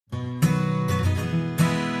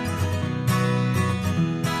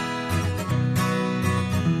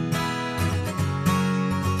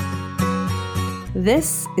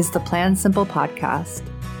This is the Plan Simple podcast.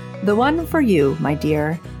 The one for you, my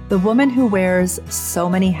dear, the woman who wears so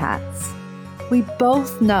many hats. We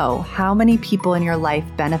both know how many people in your life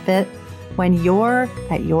benefit when you're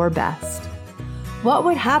at your best. What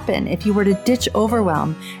would happen if you were to ditch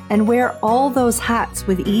overwhelm and wear all those hats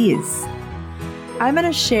with ease? I'm going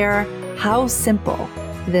to share how simple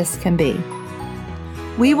this can be.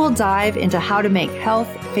 We will dive into how to make health,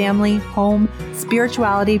 family, home,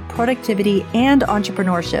 spirituality, productivity, and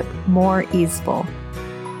entrepreneurship more easeful.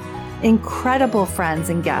 Incredible friends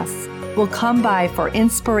and guests will come by for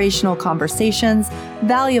inspirational conversations,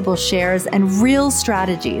 valuable shares, and real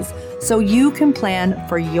strategies so you can plan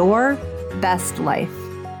for your best life.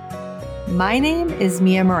 My name is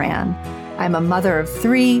Mia Moran. I'm a mother of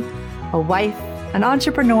 3, a wife, an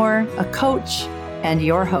entrepreneur, a coach, and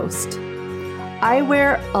your host. I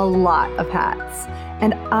wear a lot of hats,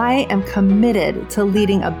 and I am committed to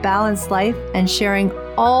leading a balanced life and sharing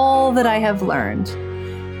all that I have learned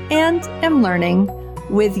and am learning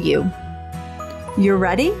with you. You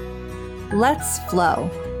ready? Let's flow.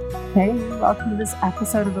 Hey, welcome to this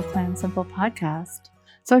episode of the Plan Simple podcast.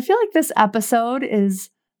 So I feel like this episode is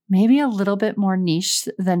maybe a little bit more niche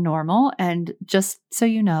than normal. And just so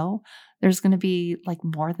you know, there's going to be like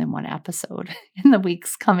more than one episode in the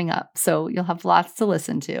weeks coming up. So you'll have lots to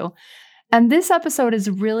listen to. And this episode is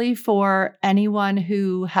really for anyone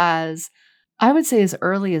who has, I would say as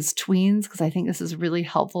early as tweens, because I think this is really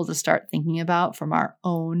helpful to start thinking about from our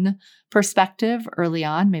own perspective early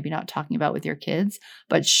on, maybe not talking about with your kids,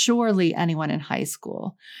 but surely anyone in high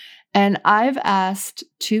school. And I've asked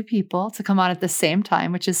 2 people to come on at the same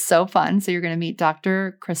time, which is so fun. So you're going to meet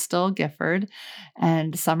Dr. Crystal Gifford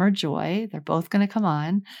and Summer Joy. They're both going to come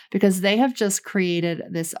on because they have just created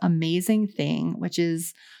this amazing thing, which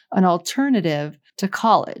is an alternative to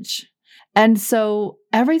college. And so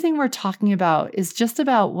everything we're talking about is just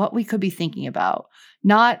about what we could be thinking about,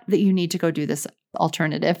 not that you need to go do this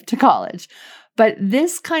alternative to college. But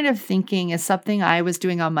this kind of thinking is something I was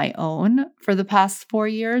doing on my own for the past 4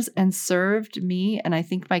 years and served me and I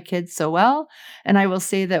think my kids so well. And I will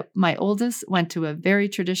say that my oldest went to a very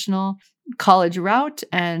traditional college route,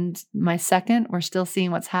 and my second, we're still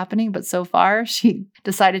seeing what's happening. But so far, she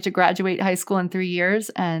decided to graduate high school in 3 years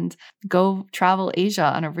and go travel Asia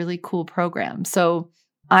on a really cool program. So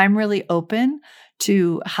I'm really open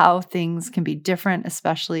to how things can be different,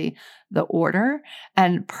 especially the order.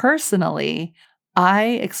 And personally, I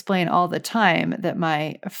explain all the time that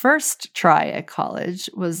my first try at college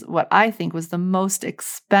was what I think was the most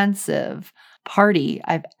expensive party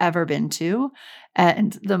I've ever been to,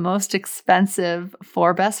 and the most expensive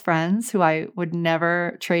 4 best friends who I would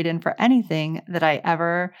never trade in for anything that I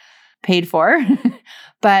ever paid for.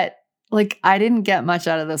 But I didn't get much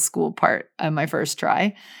out of the school part on my first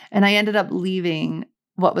try. And I ended up leaving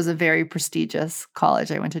what was a very prestigious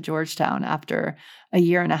college. I went to Georgetown after a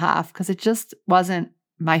year and a half because it just wasn't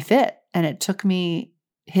my fit. And it took me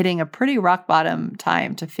hitting a pretty rock bottom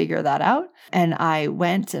time to figure that out. And I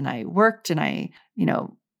went and I worked and I,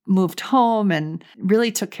 moved home and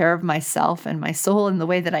really took care of myself and my soul in the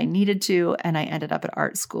way that I needed to. And I ended up at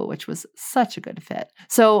art school, which was such a good fit.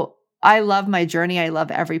 So I love my journey. I love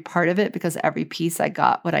every part of it because every piece I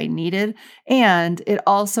got what I needed. And it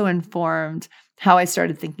also informed how I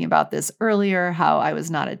started thinking about this earlier, how I was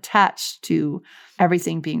not attached to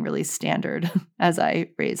everything being really standard as I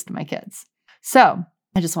raised my kids. So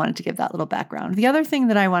I just wanted to give that little background. The other thing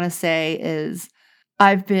that I want to say is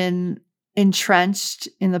I've been entrenched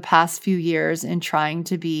in the past few years in trying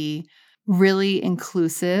to be really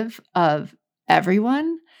inclusive of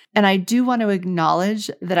everyone. And I do want to acknowledge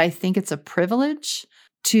that I think it's a privilege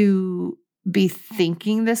to be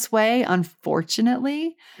thinking this way,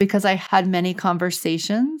 unfortunately, because I had many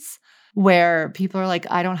conversations where people are like,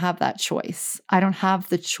 I don't have that choice. I don't have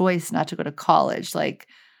the choice not to go to college.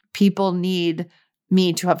 People need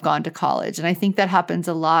me to have gone to college. And I think that happens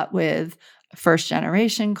a lot with first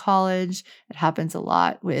generation college. It happens a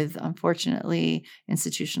lot with, unfortunately,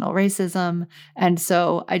 institutional racism. And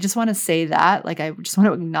so I just want to say that, I just want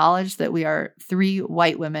to acknowledge that we are 3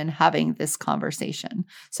 white women having this conversation.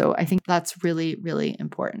 So I think that's really, really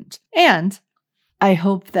important. And I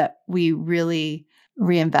hope that we really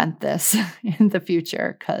reinvent this in the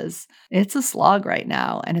future because it's a slog right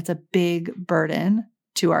now and it's a big burden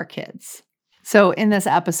to our kids. So in this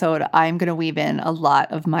episode, I'm going to weave in a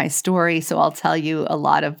lot of my story. So I'll tell you a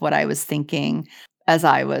lot of what I was thinking as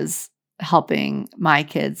I was helping my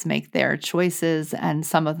kids make their choices and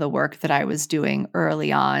some of the work that I was doing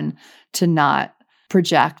early on to not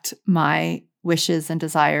project my wishes and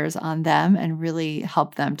desires on them and really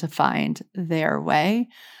help them to find their way.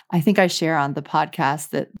 I think I share on the podcast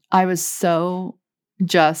that I was so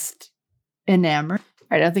just enamored.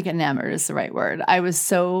 I don't think enamored is the right word. I was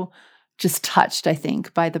so just touched, I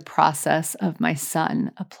think, by the process of my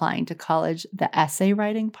son applying to college, the essay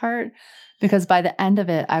writing part, because by the end of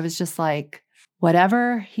it, I was just like,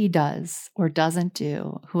 whatever he does or doesn't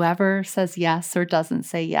do, whoever says yes or doesn't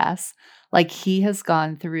say yes, like he has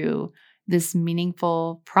gone through this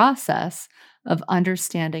meaningful process of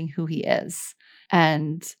understanding who he is.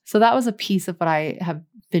 And so that was a piece of what I have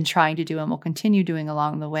been trying to do and will continue doing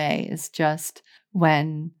along the way, is just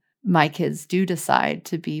when my kids do decide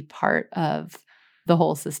to be part of the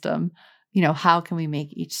whole system, how can we make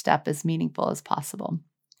each step as meaningful as possible?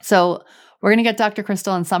 So we're going to get Dr.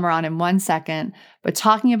 Crystal and Summer on in one second, but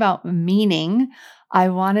talking about meaning, I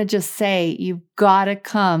want to just say you've got to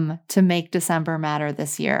come to make December matter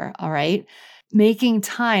this year, all right? Making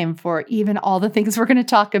time for even all the things we're going to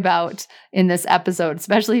talk about in this episode,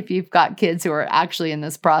 especially if you've got kids who are actually in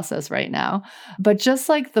this process right now. But just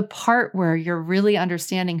like the part where you're really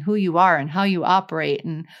understanding who you are and how you operate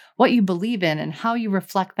and what you believe in and how you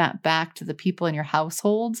reflect that back to the people in your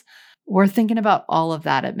households, we're thinking about all of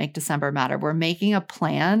that at Make December Matter. We're making a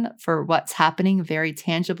plan for what's happening very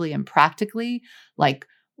tangibly and practically, like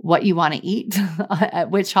what you want to eat at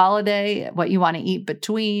which holiday, what you want to eat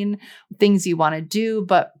between, things you want to do,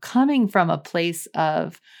 but coming from a place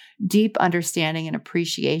of deep understanding and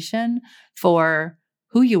appreciation for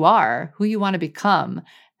who you are, who you want to become,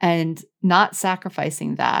 and not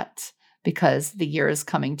sacrificing that because the year is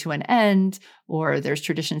coming to an end or there's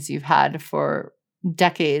traditions you've had for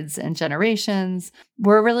decades and generations.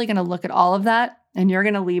 We're really going to look at all of that, and you're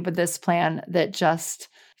going to leave with this plan that just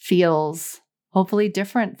feels hopefully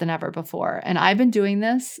different than ever before. And I've been doing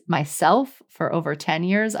this myself for over 10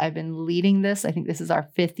 years. I've been leading this. I think this is our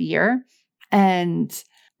 5th year. And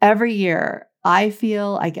every year I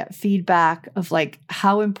feel I get feedback of like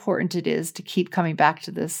how important it is to keep coming back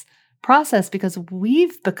to this process because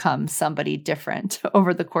we've become somebody different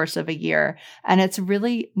over the course of a year. And it's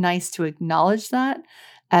really nice to acknowledge that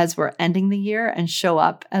as we're ending the year and show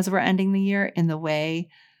up as we're ending the year in the way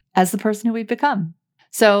as the person who we've become.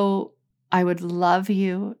 So I would love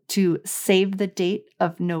you to save the date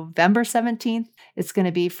of November 17th. It's going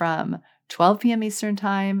to be from 12 p.m. Eastern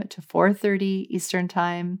Time to 4:30 Eastern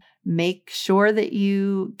Time. Make sure that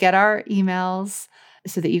you get our emails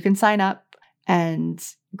so that you can sign up and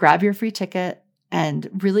grab your free ticket and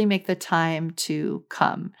really make the time to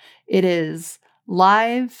come. It is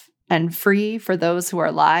live and free for those who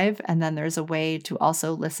are live. And then there's a way to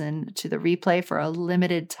also listen to the replay for a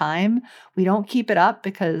limited time. We don't keep it up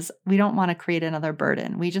because we don't want to create another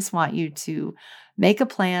burden. We just want you to make a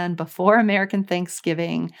plan before American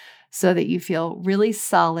Thanksgiving so that you feel really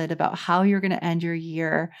solid about how you're going to end your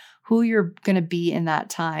year, who you're going to be in that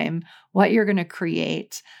time, what you're going to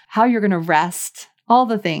create, how you're going to rest, all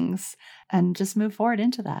the things, and just move forward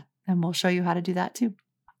into that. And we'll show you how to do that too.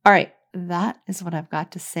 All right. That is what I've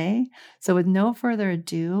got to say. So with no further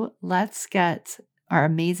ado, let's get our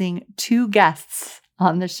amazing 2 guests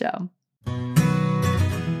on the show.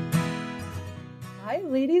 Hi,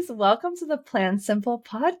 ladies. Welcome to the Plan Simple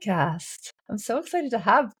podcast. I'm so excited to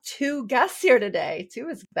have 2 guests here today. 2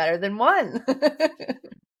 is better than 1.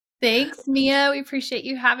 Thanks, Mia. We appreciate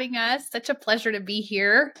you having us. Such a pleasure to be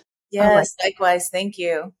here. Yes, likewise. Thank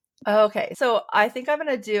you. Okay. So I think I'm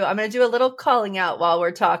going to do a little calling out while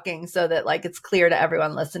we're talking so that like it's clear to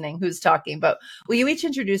everyone listening who's talking, but will you each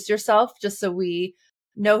introduce yourself just so we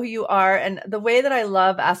know who you are? And the way that I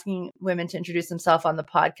love asking women to introduce themselves on the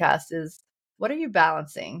podcast is, what are you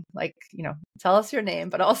balancing? Like, tell us your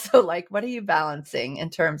name, but also like, what are you balancing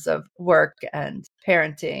in terms of work and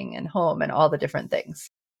parenting and home and all the different things?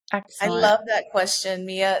 Excellent. I love that question,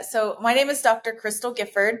 Mia. So my name is Dr. Crystal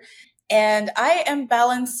Gifford, and I am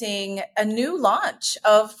balancing a new launch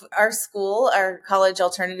of our school, our college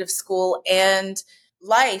alternative school, and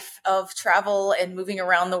life of travel and moving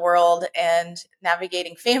around the world and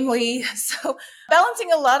navigating family. So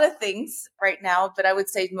balancing a lot of things right now, but I would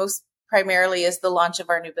say most primarily is the launch of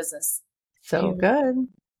our new business. So good.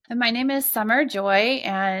 And my name is Summer Joy,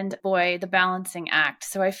 and boy, the balancing act.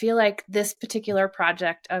 So I feel like this particular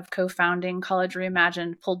project of co-founding College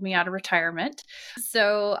Reimagined pulled me out of retirement.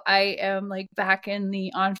 So I am like back in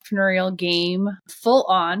the entrepreneurial game, full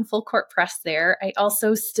court press there. I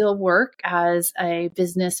also still work as a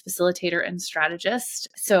business facilitator and strategist.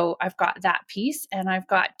 So I've got that piece, and I've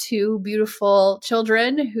got 2 beautiful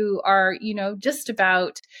children who are, just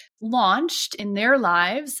about launched in their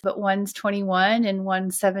lives, but one's 21 and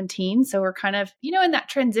one's 17. So we're kind of, in that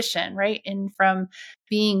transition, right? And from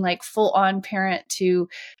being like full on parent to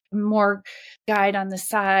more guide on the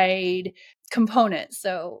side component.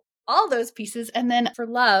 So all those pieces. And then for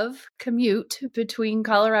love, commute between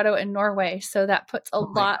Colorado and Norway. So that puts a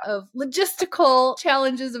lot of logistical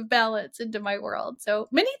challenges of balance into my world. So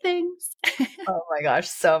many things. Oh my gosh,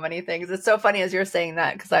 so many things. It's so funny as you're saying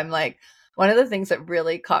that, because I'm like, one of the things that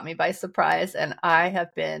really caught me by surprise, and I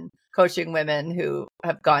have been coaching women who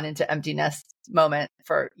have gone into empty nest moment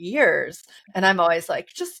for years. And I'm always like,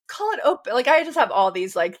 just call it open. Like, I just have all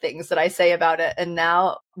these like things that I say about it. And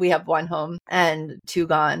now we have one home and two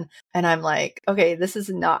gone. And I'm like, okay, this is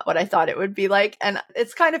not what I thought it would be like. And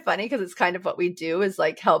it's kind of funny because it's kind of what we do, is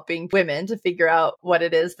like helping women to figure out what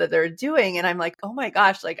it is that they're doing. And I'm like, oh my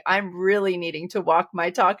gosh, like I'm really needing to walk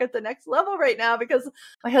my talk at the next level right now, because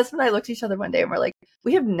my husband and I looked at each other one day and we're like,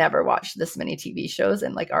 we have never watched this many TV shows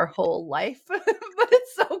in like our whole life, but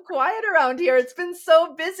it's so quiet around here. It's been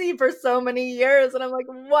so busy for so many years. And I'm like,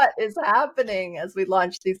 what is happening as we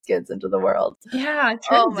launch these kids into the world? Yeah,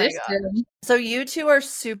 Oh my transition. God. So you two are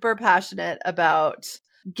super passionate about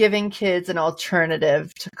giving kids an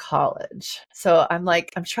alternative to college. So I'm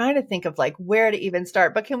trying to think of like where to even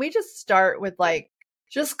start, but can we just start with like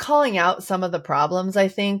just calling out some of the problems? I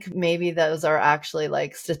think maybe those are actually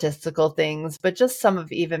like statistical things, but just some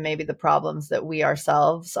of even maybe the problems that we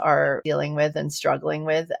ourselves are dealing with and struggling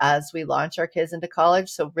with as we launch our kids into college.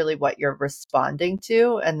 So really what you're responding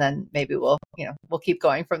to, and then maybe we'll keep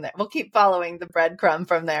going from there. We'll keep following the breadcrumb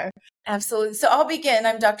from there. Absolutely. So I'll begin.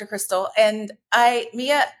 I'm Dr. Crystal, and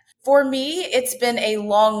Mia, for me, it's been a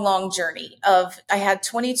long, long journey I had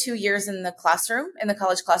 22 years in the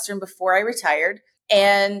college classroom before I retired.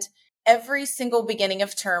 And every single beginning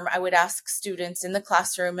of term, I would ask students in the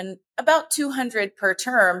classroom, and about 200 per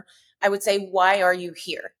term, I would say, why are you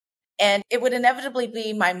here? And it would inevitably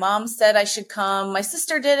be, my mom said I should come. My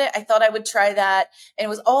sister did it. I thought I would try that. And it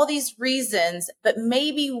was all these reasons, but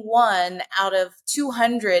maybe one out of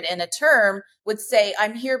 200 in a term would say,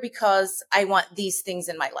 I'm here because I want these things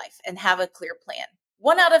in my life, and have a clear plan.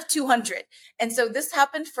 1 out of 200. And so this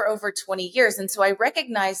happened for over 20 years. And so I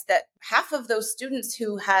recognized that half of those students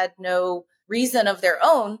who had no reason of their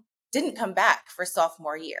own didn't come back for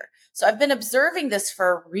sophomore year. So I've been observing this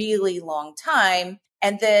for a really long time.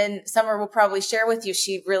 And then Summer will probably share with you,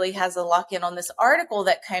 she really has a lock in on this article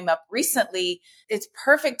that came up recently. It's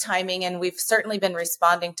perfect timing. And we've certainly been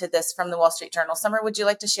responding to this from the Wall Street Journal. Summer, would you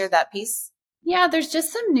like to share that piece? Yeah, there's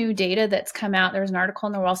just some new data that's come out. There was an article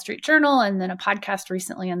in the Wall Street Journal and then a podcast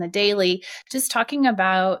recently on the Daily, just talking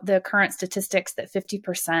about the current statistics that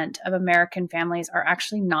 50% of American families are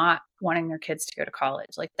actually not wanting their kids to go to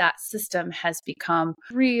college. Like, that system has become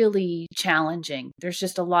really challenging. There's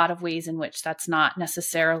just a lot of ways in which that's not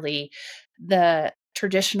necessarily the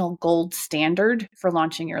traditional gold standard for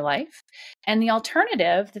launching your life. And the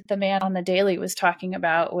alternative that the man on the Daily was talking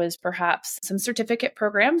about was perhaps some certificate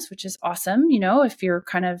programs, which is awesome, if you're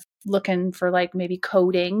kind of looking for like maybe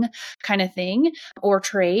coding kind of thing, or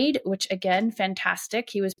trade, which again, fantastic.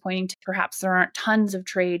 He was pointing to perhaps there aren't tons of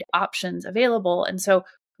trade options available. And so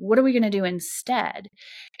what are we going to do instead?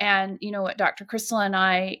 And what Dr. Crystal and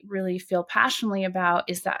I really feel passionately about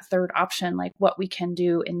is that third option, like what we can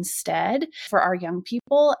do instead for our young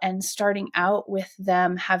people, and starting out with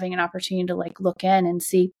them having an opportunity to like look in and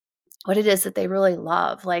see what it is that they really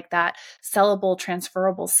love, like that sellable,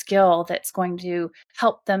 transferable skill that's going to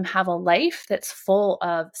help them have a life that's full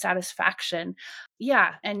of satisfaction.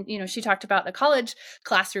 Yeah. And, she talked about the college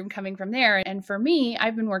classroom coming from there. And for me,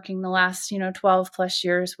 I've been working the last, 12 plus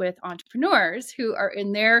years with entrepreneurs who are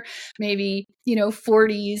in their maybe,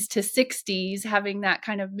 40s to 60s, having that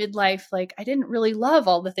kind of midlife, like, I didn't really love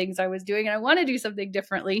all the things I was doing and I want to do something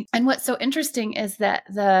differently. And what's so interesting is that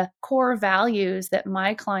the core values that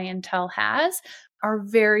my clientele has are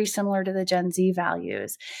very similar to the Gen Z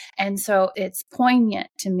values. And so it's poignant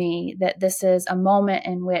to me that this is a moment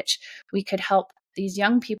in which we could help these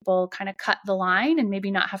young people kind of cut the line and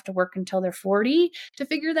maybe not have to work until they're 40 to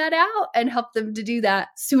figure that out, and help them to do that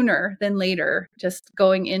sooner than later, just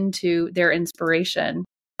going into their inspiration.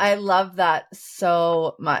 I love that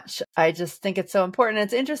so much. I just think it's so important.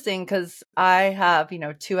 It's interesting because I have,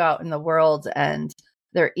 two out in the world, and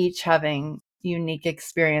they're each having unique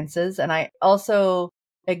experiences. And I also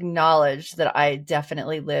acknowledge that I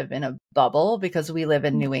definitely live in a bubble because we live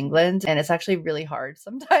in New England, and it's actually really hard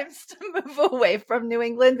sometimes to move away from New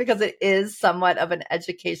England because it is somewhat of an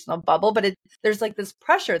educational bubble, but there's like this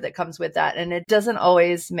pressure that comes with that, and it doesn't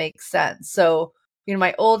always make sense. So,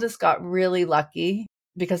 my oldest got really lucky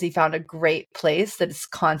because he found a great place that is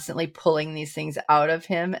constantly pulling these things out of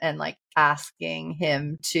him and like asking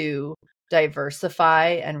him to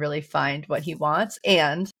diversify and really find what he wants.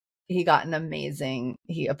 And he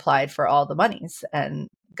applied for all the monies and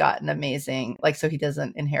got an amazing, like, so he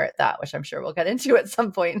doesn't inherit that, which I'm sure we'll get into at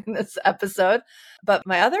some point in this episode. But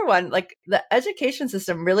my other one, like the education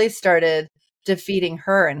system really started defeating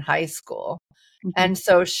her in high school. And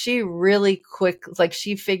so she really quick, like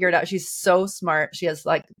she figured out, she's so smart. She had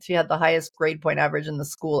the highest grade point average in the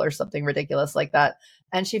school or something ridiculous like that.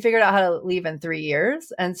 And she figured out how to leave in 3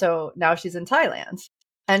 years. And so now she's in Thailand.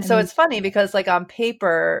 And so it's funny because like on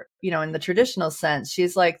paper, in the traditional sense,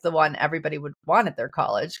 she's like the one everybody would want at their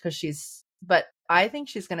college but I think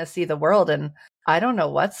she's going to see the world, and I don't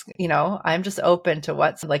know I'm just open to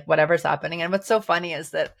whatever's happening. And what's so funny is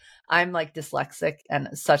that I'm like dyslexic and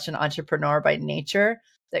such an entrepreneur by nature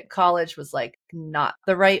that college was like not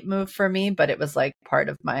the right move for me, but it was like part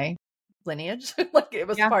of my lineage. Like it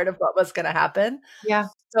was part of what was going to happen. Yeah.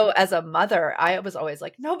 So as a mother, I was always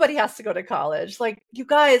like, nobody has to go to college. Like, you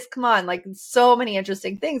guys, come on, like so many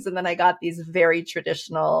interesting things. And then I got these very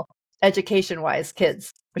traditional education-wise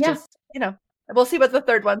kids, which is, we'll see what the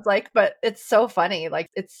third one's like, but it's so funny. Like,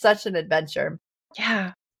 it's such an adventure.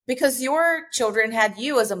 Yeah. Because your children had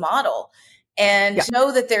you as a model and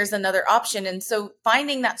know that there's another option. And so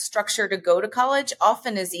finding that structure to go to college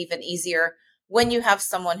often is even easier when you have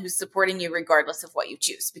someone who's supporting you regardless of what you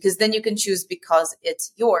choose, because then you can choose because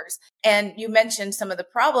it's yours. And you mentioned some of the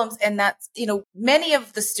problems, and that's, many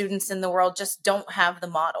of the students in the world just don't have the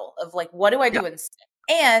model of like, what do I do instead?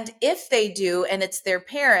 And if they do, and it's their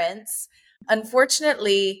parents,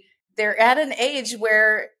 unfortunately, they're at an age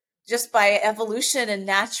where just by evolution and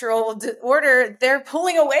natural order, they're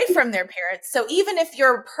pulling away from their parents. So even if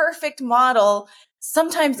you're a perfect model,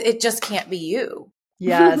 sometimes it just can't be you.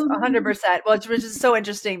 Yes, 100%. Well, which is so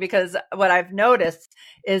interesting because what I've noticed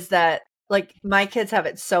is that like my kids have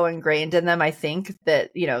it so ingrained in them. I think that,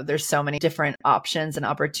 there's so many different options and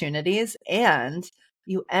opportunities, and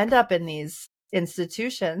you end up in these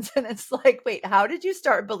institutions and it's like, wait, how did you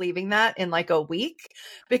start believing that in like a week?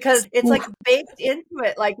 Because it's like baked into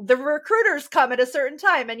it. Like the recruiters come at a certain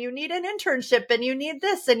time and you need an internship and you need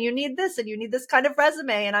this and you need this and you need this kind of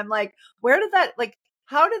resume. And I'm like,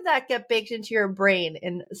 how did that get baked into your brain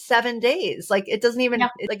in 7 days? Like it doesn't even,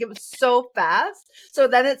 it was so fast. So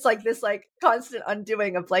then it's like this like constant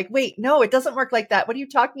undoing of like, wait, no, it doesn't work like that. What are you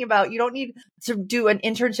talking about? You don't need to do an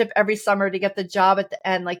internship every summer to get the job at the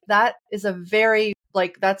end. Like that is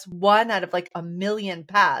that's one out of like a million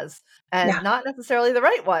paths and not necessarily the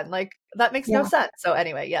right one. Like that makes no sense. So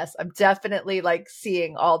anyway, yes, I'm definitely like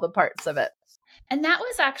seeing all the parts of it. And that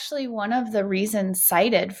was actually one of the reasons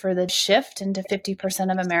cited for the shift into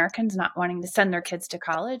 50% of Americans not wanting to send their kids to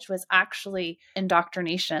college was actually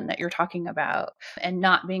indoctrination that you're talking about and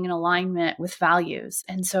not being in alignment with values.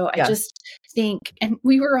 And so I just think, and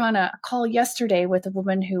we were on a call yesterday with a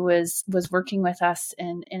woman who was working with us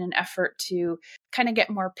in an effort to kind of get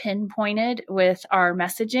more pinpointed with our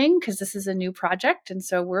messaging, because this is a new project. And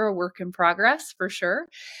so we're a work in progress for sure.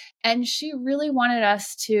 And she really wanted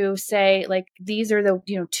us to say, like, these are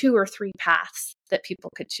the, 2 or 3 paths that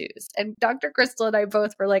people could choose. And Dr. Crystal and I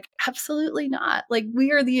both were like, absolutely not. Like,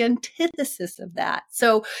 we are the antithesis of that.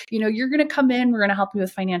 So, you're going to come in, we're going to help you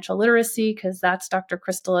with financial literacy, because that's Dr.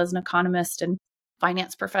 Crystal as an economist and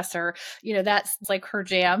finance professor, that's like her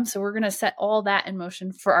jam. So we're going to set all that in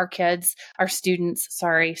motion for our kids, our students.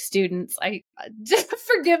 I just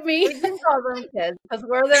forgive me. We can call them kids because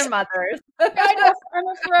we're their mothers. I know I'm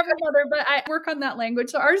a forever mother, but I work on that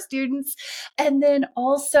language. So our students, and then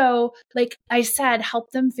also, like I said,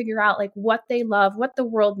 help them figure out like what they love, what the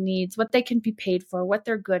world needs, what they can be paid for, what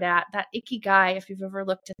they're good at. That ikigai, if you've ever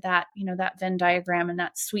looked at that, that Venn diagram and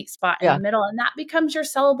that sweet spot in the middle, and that becomes your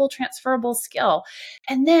sellable, transferable skill.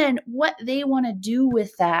 And then what they want to do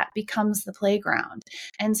with that becomes the playground.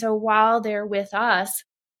 And so while they're with us,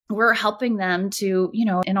 we're helping them to,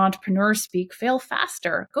 in entrepreneur speak, fail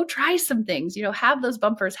faster, go try some things, have those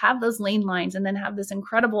bumpers, have those lane lines, and then have this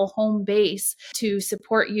incredible home base to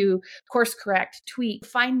support you, course correct, tweak,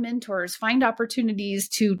 find mentors, find opportunities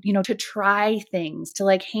to, to try things, to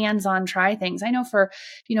like hands-on try things. I know for,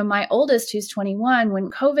 my oldest, who's 21,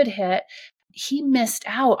 when COVID hit, he missed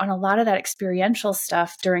out on a lot of that experiential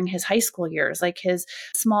stuff during his high school years, like his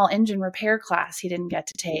small engine repair class he didn't get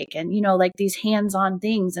to take, and, like these hands-on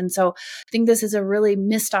things. And so I think this is a really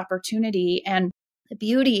missed opportunity. And the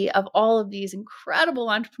beauty of all of these incredible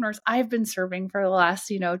entrepreneurs I've been serving for the last,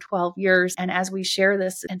 12 years. And as we share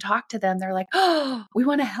this and talk to them, they're like, oh, we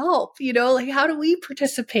want to help, like, how do we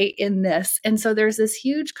participate in this? And so there's this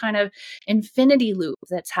huge kind of infinity loop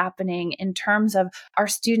that's happening in terms of our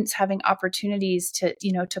students having opportunities to,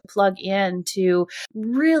 to plug in to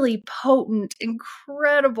really potent,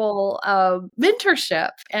 incredible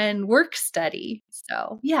mentorship and work study.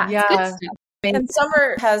 So it's good stuff. And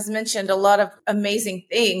Summer has mentioned a lot of amazing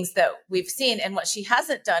things that we've seen. And what she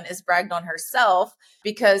hasn't done is bragged on herself,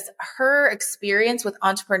 because her experience with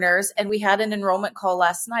entrepreneurs, and we had an enrollment call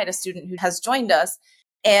last night, a student who has joined us,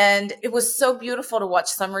 and it was so beautiful to watch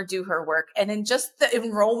Summer do her work. And in just the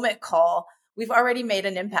enrollment call, we've already made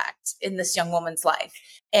an impact in this young woman's life.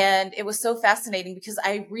 And it was so fascinating, because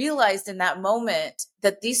I realized in that moment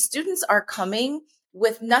that these students are coming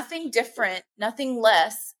with nothing different, nothing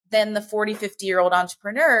less than the 40, 50-year-old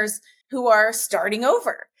entrepreneurs who are starting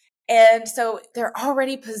over. And so they're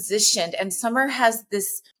already positioned. And Summer has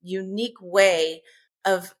this unique way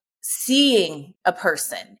of seeing a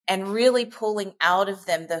person and really pulling out of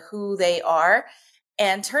them the who they are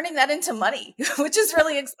and turning that into money, which is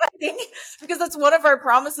really exciting, because that's one of our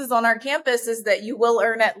promises on our campus, is that you will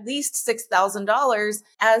earn at least $6,000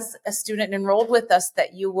 as a student enrolled with us,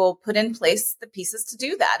 that you will put in place the pieces to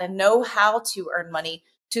do that and know how to earn money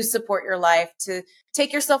to support your life, to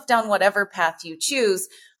take yourself down whatever path you choose,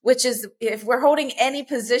 which is, if we're holding any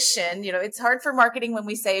position, it's hard for marketing when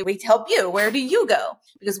we say we help you, where do you go?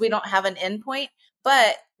 Because we don't have an endpoint.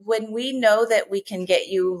 But when we know that we can get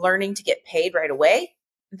you learning to get paid right away,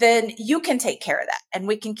 then you can take care of that. And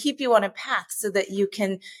we can keep you on a path so that you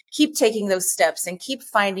can keep taking those steps and keep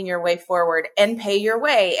finding your way forward and pay your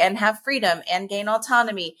way and have freedom and gain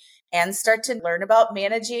autonomy and start to learn about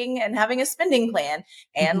managing and having a spending plan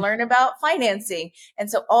and learn about financing. And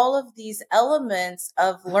so all of these elements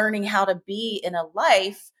of learning how to be in a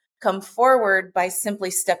life come forward by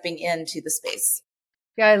simply stepping into the space.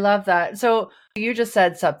 Yeah, I love that. So you just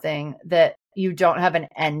said something that you don't have an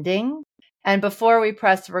ending. And before we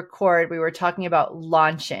press record, we were talking about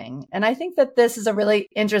launching. And I think that this is a really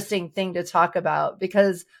interesting thing to talk about,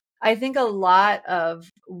 because I think a lot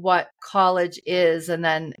of what college is, and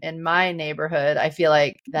then in my neighborhood, I feel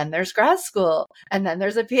like then there's grad school and then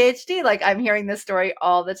there's a PhD. Like, I'm hearing this story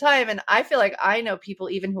all the time. And I feel like I know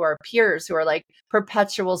people even who are peers who are like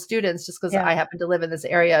perpetual students, just because I happen to live in this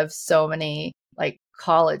area of so many like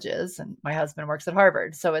colleges, and my husband works at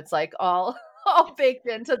Harvard. So it's like all baked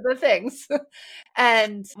into the things.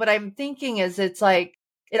 And what I'm thinking is, it's like,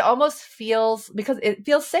 it almost feels, because it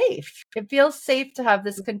feels safe. It feels safe to have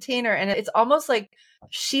this container, and it's almost like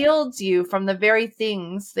shields you from the very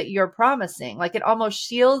things that you're promising. Like, it almost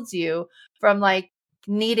shields you from like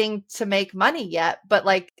needing to make money yet, but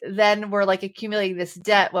like then we're like accumulating this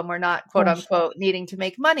debt when we're not quote unquote needing to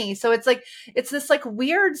make money. So it's like, it's this like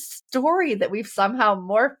weird story that we've somehow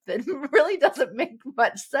morphed that really doesn't make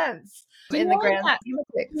much sense in the grand scheme of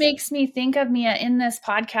things. Makes me think of, Mia, in this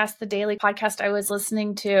podcast, the daily podcast I was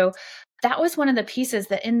listening to, that was one of the pieces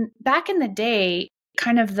that back in the day,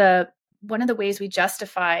 kind of one of the ways we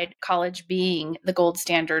justified college being the gold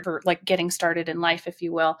standard for like getting started in life, if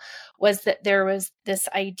you will, was that there was this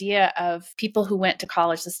idea of people who went to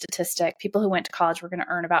college, the statistic, people who went to college were going to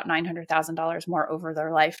earn about $900,000 more over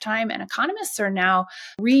their lifetime. And economists are now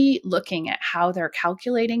re-looking at how they're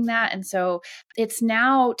calculating that. And so it's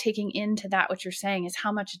now taking into that, what you're saying is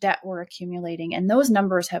how much debt we're accumulating. And those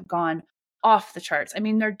numbers have gone off the charts. I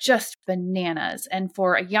mean, they're just bananas. And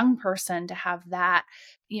for a young person to have that,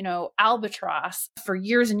 albatross for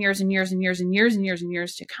years and years and years and years and years and years and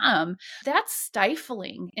years to come, that's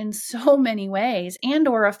stifling in so many ways, and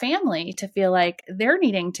or a family to feel like they're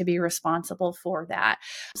needing to be responsible for that.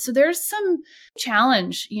 So there's some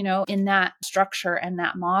challenge, in that structure and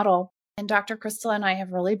that model. And Dr. Crystal and I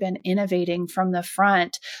have really been innovating from the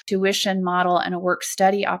front, tuition model and a work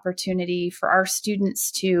study opportunity for our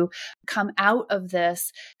students to come out of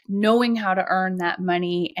this knowing how to earn that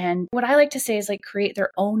money. And what I like to say is like create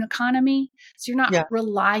their own economy. So you're not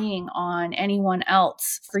relying on anyone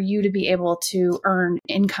else for you to be able to earn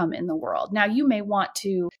income in the world. Now, you may want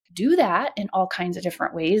to do that in all kinds of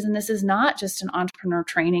different ways. And this is not just an entrepreneur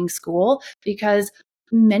training school, because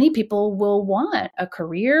many people will want a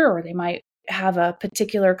career, or they might have a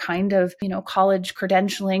particular kind of, college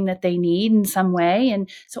credentialing that they need in some way. And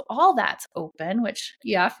so all that's open, which,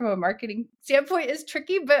 from a marketing standpoint is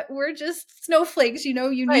tricky, but we're just snowflakes,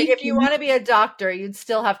 unique. Right. If you want to be a doctor, you'd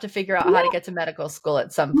still have to figure out how to get to medical school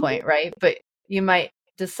at some point, right? But you might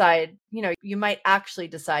decide, you might actually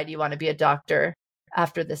decide you want to be a doctor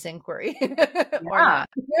after this inquiry or Yeah. not.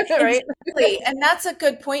 Right? Exactly. And that's a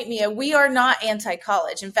good point, Mia. We are not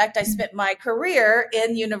anti-college. In fact, I spent my career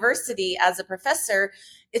in university as a professor.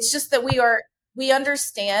 It's just that we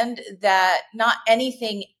understand that not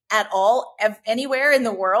anything at all, anywhere in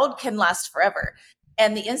the world can last forever.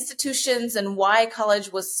 And the institutions and why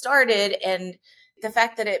college was started, and the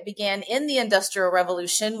fact that it began in the Industrial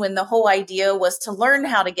Revolution, when the whole idea was to learn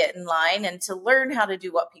how to get in line and to learn how to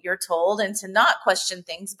do what you're told and to not question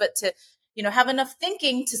things, but to, have enough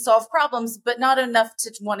thinking to solve problems, but not enough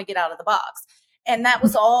to want to get out of the box. And that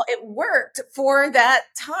was all it worked for that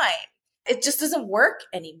time. It just doesn't work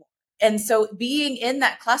anymore. And so being in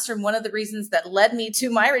that classroom, one of the reasons that led me to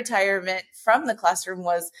my retirement from the classroom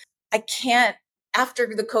was after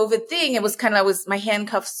the COVID thing, it was my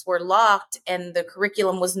handcuffs were locked and the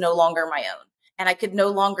curriculum was no longer my own. And I could no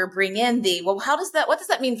longer bring in what does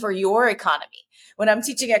that mean for your economy? When I'm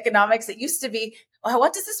teaching economics, it used to be,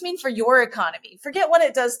 what does this mean for your economy? Forget what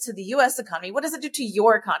it does to the US economy. What does it do to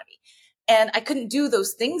your economy? And I couldn't do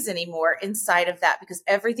those things anymore inside of that because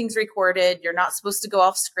everything's recorded. You're not supposed to go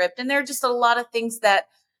off script. And there are just a lot of things that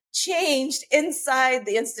changed inside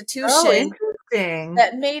the institution. Oh, interesting.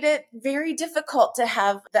 That made it very difficult to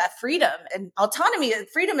have that freedom and autonomy.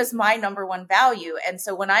 Freedom is my number one value. And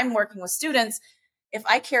so when I'm working with students, if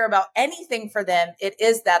I care about anything for them, it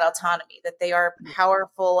is that autonomy, that they are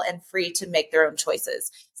powerful and free to make their own choices.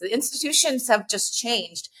 So the institutions have just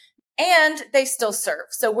changed and they still serve.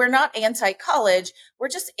 So we're not anti-college. We're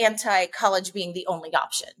just anti-college being the only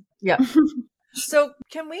option. Yeah. So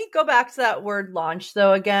can we go back to that word launch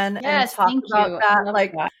though again and talk about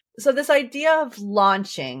that? So this idea of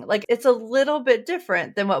launching, it's a little bit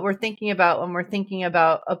different than what we're thinking about when we're thinking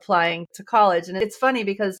about applying to college. And it's funny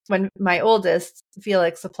because when my oldest,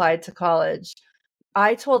 Felix, applied to college,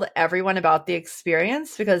 I told everyone about the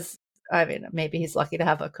experience because maybe he's lucky to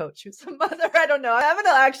have a coach who's a mother. I don't know. I'm going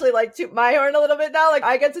to actually toot my horn a little bit now.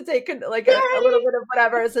 I get to take a little bit of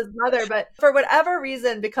whatever as his mother. But for whatever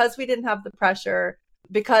reason, because we didn't have the pressure,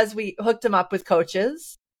 because we hooked him up with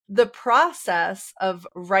coaches, the process of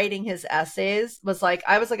writing his essays was I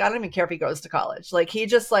don't even care if he goes to college. He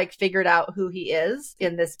just figured out who he is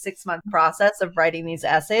in this 6-month process of writing these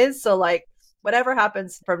essays. So whatever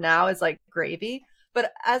happens from now is gravy.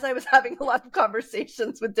 But as I was having a lot of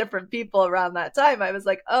conversations with different people around that time, I was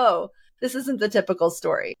oh, this isn't the typical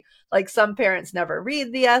story. Some parents never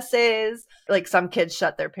read the essays. Some kids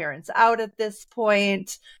shut their parents out at this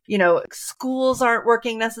point. Schools aren't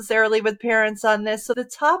working necessarily with parents on this. So the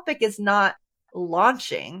topic is not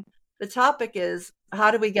launching. The topic is, how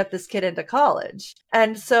do we get this kid into college?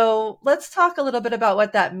 And so let's talk a little bit about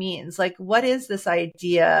what that means. What is this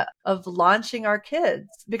idea of launching our kids?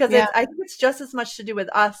 Because I think it's just as much to do with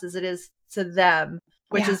us as it is to them,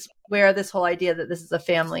 which is where this whole idea that this is a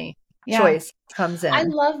family choice comes in. I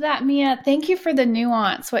love that, Mia. Thank you for the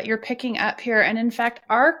nuance, what you're picking up here. And in fact,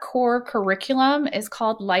 our core curriculum is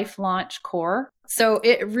called LifeLaunch Core. So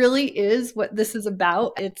it really is what this is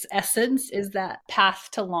about. Its essence is that path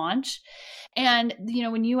to launch. And,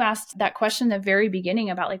 when you asked that question at the very beginning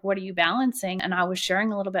about what are you balancing? And I was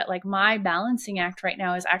sharing a little bit, my balancing act right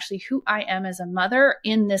now is actually who I am as a mother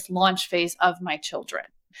in this launch phase of my children.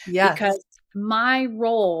 Yes. Because my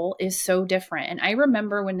role is so different. And I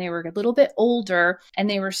remember when they were a little bit older and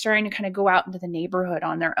they were starting to kind of go out into the neighborhood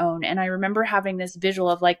on their own. And I remember having this visual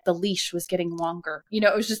of the leash was getting longer.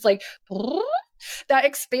 It was just that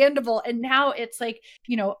expandable. And now it's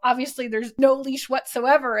obviously there's no leash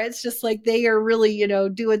whatsoever. It's just they are really,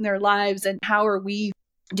 doing their lives. And how are we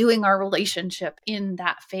doing our relationship in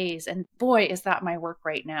that phase? And boy, is that my work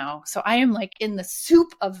right now. So I am in the soup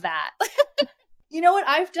of that. You know what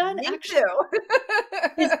I've done? Me actually, too.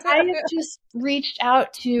 is I have just reached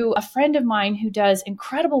out to a friend of mine who does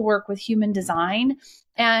incredible work with human design.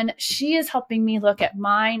 And she is helping me look at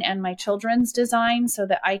mine and my children's design so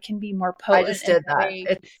that I can be more potent. I just did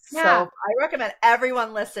that. So I recommend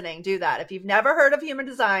everyone listening do that. If you've never heard of human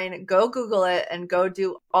design, go Google it and go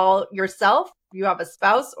do all yourself. You have a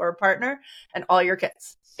spouse or a partner and all your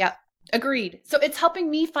kids. Yeah. Agreed. So it's helping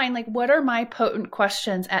me find what are my potent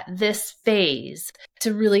questions at this phase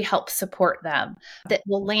to really help support them that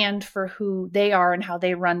will land for who they are and how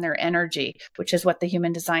they run their energy, which is what the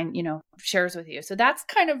human design, shares with you. So that's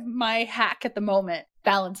kind of my hack at the moment,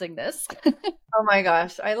 balancing this. Oh my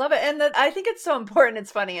gosh. I love it. And I think it's so important.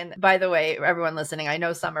 It's funny. And by the way, everyone listening, I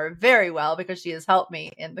know Summer very well because she has helped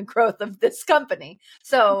me in the growth of this company.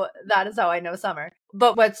 So that is how I know Summer.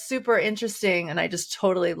 But what's super interesting, and I just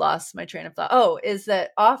totally lost my train of thought, is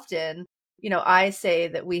that often, I say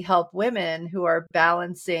that we help women who are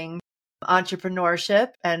balancing entrepreneurship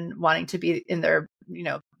and wanting to be in their,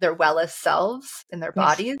 their wellest selves in their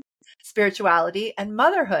bodies, spirituality, and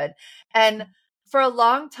motherhood. And for a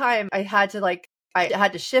long time, I had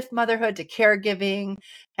to shift motherhood to caregiving,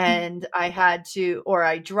 and I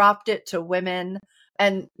dropped it to women.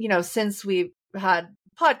 And, since we've had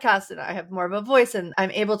podcasts and I have more of a voice and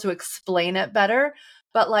I'm able to explain it better,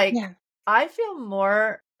 but I feel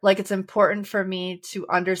more like it's important for me to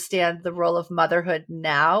understand the role of motherhood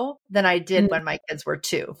now than I did when my kids were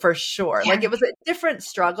 2, for sure. Yeah. Like, it was a different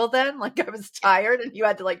struggle then. Like, I was tired and you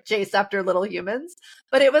had to chase after little humans.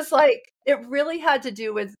 But it was it really had to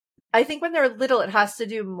do with, I think when they're little, it has to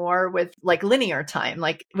do more with linear time,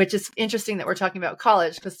 which is interesting that we're talking about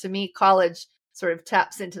college, because to me, college sort of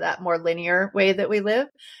taps into that more linear way that we live.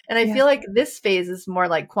 And I feel like this phase is more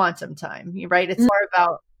like quantum time, right? It's more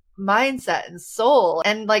about mindset and soul.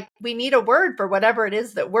 And we need a word for whatever it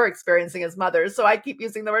is that we're experiencing as mothers. So I keep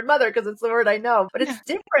using the word mother because it's the word I know, but it's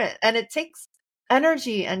different. And it takes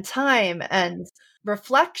energy and time and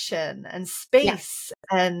reflection and space.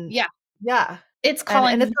 And it's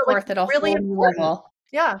calling it's forth at a really whole new important level.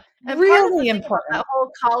 Yeah. And really part of the thing about important. that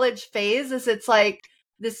whole college phase is it's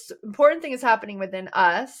this important thing is happening within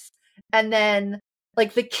us. And then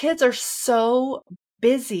the kids are so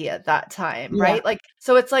busy at that time, right?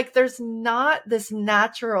 So it's there's not this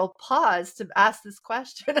natural pause to ask this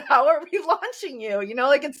question, how are we launching you?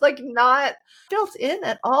 It's not built in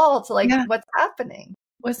at all to what's happening.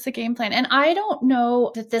 What's the game plan? And I don't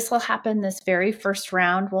know that this will happen this very first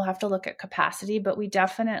round. We'll have to look at capacity, but we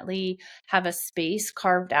definitely have a space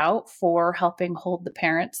carved out for helping hold the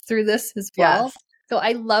parents through this as well. Yes. So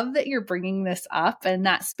I love that you're bringing this up, and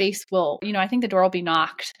that space will, I think the door will be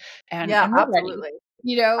knocked and we're absolutely.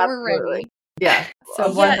 ready. We're ready. Yeah.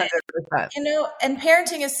 So 100%. And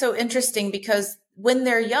parenting is so interesting because when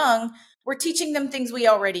they're young, we're teaching them things we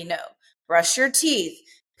already know. Brush your teeth,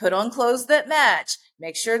 put on clothes that match,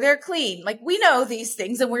 make sure they're clean. We know these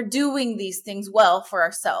things and we're doing these things well for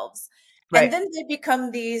ourselves. Right. And then they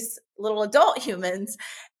become these little adult humans.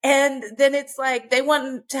 And then it's they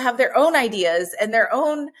want to have their own ideas and their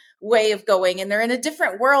own way of going. And they're in a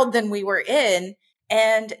different world than we were in.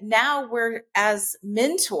 And now we're as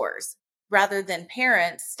mentors rather than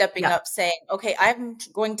parents stepping up saying, okay, I'm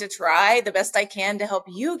going to try the best I can to help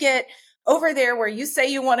you get over there where you say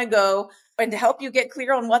you want to go and to help you get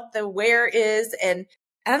clear on what the where is. And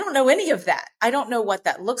I don't know any of that. I don't know what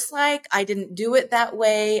that looks like. I didn't do it that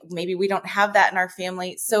way. Maybe we don't have that in our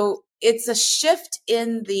family. So it's a shift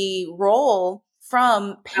in the role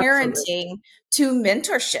from parenting to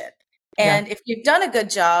mentorship. And if we've done a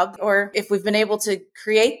good job, or if we've been able to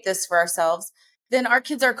create this for ourselves, then our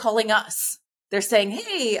kids are calling us. They're saying,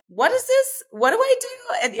 hey, what is this? What do I do?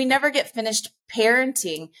 And we never get finished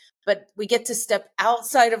parenting, but we get to step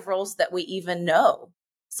outside of roles that we even know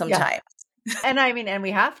sometimes. And and we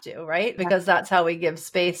have to, right? Because that's how we give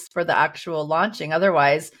space for the actual launching.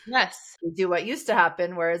 Otherwise, we do what used to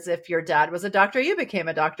happen. Whereas if your dad was a doctor, you became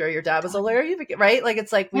a doctor. Your dad was a lawyer, you became, right?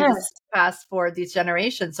 It's we just fast forward these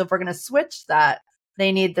generations. So if we're going to switch that,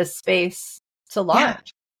 they need this space to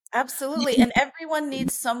launch. Absolutely. And everyone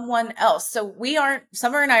needs someone else. So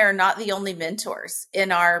Summer and I are not the only mentors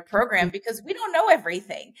in our program because we don't know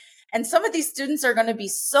everything. And some of these students are going to be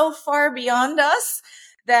so far beyond us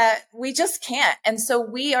that we just can't. And so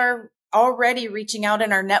we are already reaching out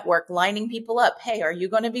in our network, lining people up. Hey, are you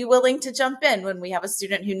going to be willing to jump in when we have a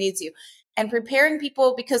student who needs you? And preparing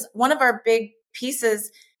people, because one of our big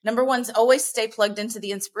pieces, number one, is always stay plugged into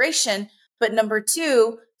the inspiration. But number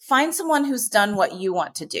two, find someone who's done what you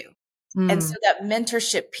want to do. And so that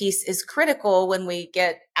mentorship piece is critical when we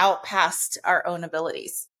get out past our own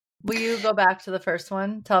abilities. Will you go back to the first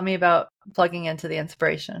one? Tell me about plugging into the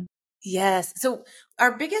inspiration. Yes. So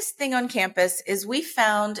our biggest thing on campus is we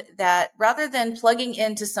found that rather than plugging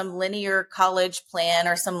into some linear college plan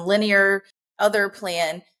or some linear other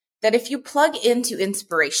plan, that if you plug into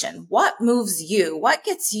inspiration, what moves you? What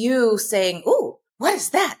gets you saying, ooh, what is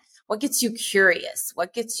that? What gets you curious?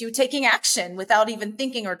 What gets you taking action without even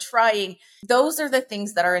thinking or trying? Those are the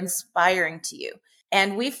things that are inspiring to you.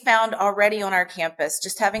 And we've found already on our campus,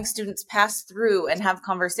 just having students pass through and have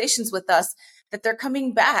conversations with us, that they're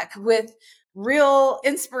coming back with real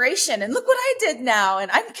inspiration. And look what I did now. And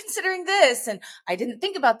I'm considering this. And I didn't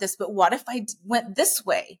think about this, but what if I went this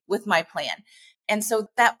way with my plan? And so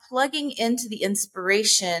that plugging into the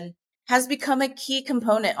inspiration has become a key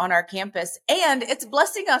component on our campus, and it's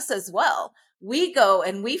blessing us as well. We go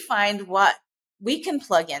and we find what we can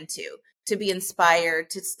plug into to be inspired,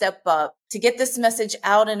 to step up, to get this message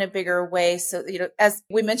out in a bigger way. So, as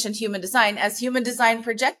we mentioned, human design, as human design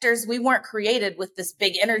projectors, we weren't created with this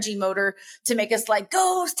big energy motor to make us like,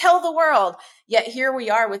 go tell the world. Yet here we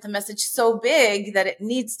are with a message so big that it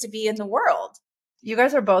needs to be in the world. You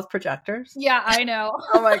guys are both projectors. Yeah, I know.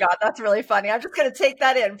 Oh my God, that's really funny. I'm just going to take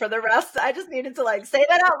that in for the rest. I just needed to say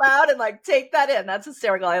that out loud and take that in. That's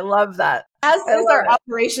hysterical. I love that. As is our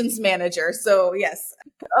operations manager. So yes.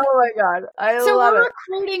 Oh my God. I love it. So we're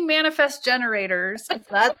recruiting manifest generators.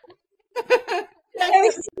 That's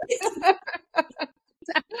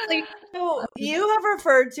Exactly. So you have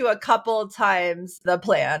referred to a couple times the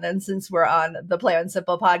plan. And since we're on the Plan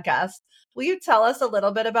Simple podcast, will you tell us a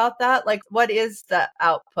little bit about that? What is the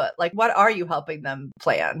output? What are you helping them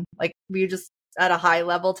plan? Will you just at a high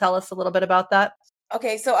level tell us a little bit about that?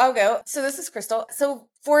 Okay, so I'll go. So this is Crystal. So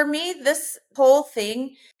for me, this whole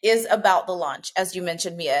thing is about the launch, as you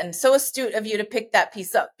mentioned, Mia, and so astute of you to pick that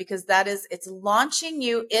piece up, because it's launching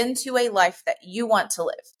you into a life that you want to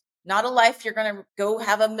live. Not a life you're going to go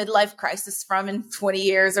have a midlife crisis from in 20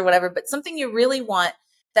 years or whatever, but something you really want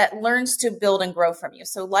that learns to build and grow from you.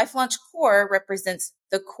 So LifeLaunch Core represents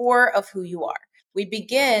the core of who you are. We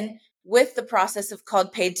begin with the process of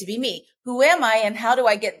called Paid to Be Me. Who am I and how do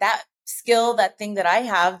I get that skill, that thing that I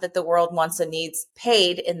have that the world wants and needs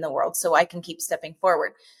paid in the world so I can keep stepping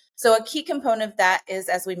forward? So a key component of that is,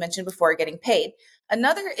 as we mentioned before, getting paid.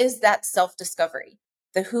 Another is that self-discovery.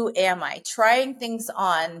 The who am I? Trying things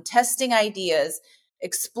on, testing ideas,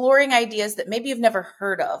 exploring ideas that maybe you've never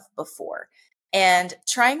heard of before, and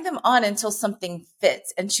trying them on until something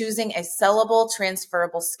fits, and choosing a sellable,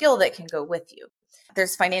 transferable skill that can go with you.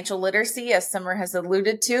 There's financial literacy, as Summer has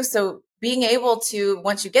alluded to. So being able to,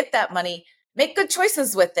 once you get that money, make good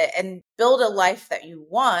choices with it and build a life that you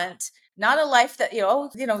want, not a life that,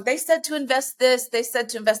 they said to invest this, they said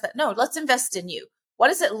to invest that. No, let's invest in you. What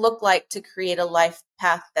does it look like to create a life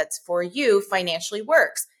path that's for you financially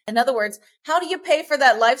works? In other words, how do you pay for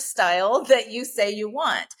that lifestyle that you say you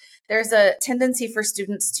want? There's a tendency for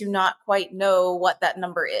students to not quite know what that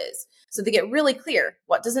number is. So they get really clear.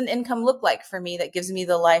 What does an income look like for me that gives me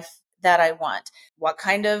the life that I want? What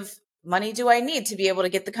kind of money do I need to be able to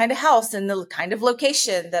get the kind of house and the kind of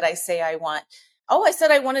location that I say I want? Oh, I said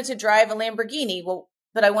I wanted to drive a Lamborghini. Well,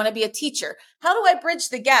 but I want to be a teacher. How do I bridge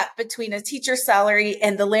the gap between a teacher salary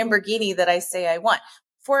and the Lamborghini that I say I want?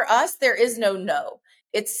 For us, there is no.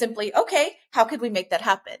 It's simply, okay, how could we make that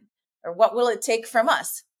happen? Or what will it take from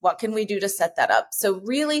us? What can we do to set that up? So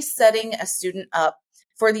really setting a student up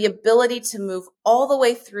for the ability to move all the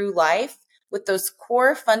way through life with those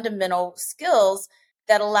core fundamental skills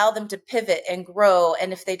that allow them to pivot and grow.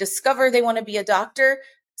 And if they discover they want to be a doctor,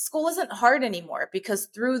 school isn't hard anymore, because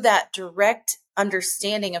through that direct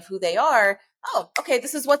understanding of who they are, oh, okay,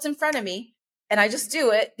 this is what's in front of me. And I just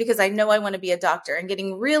do it because I know I want to be a doctor, and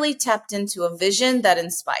getting really tapped into a vision that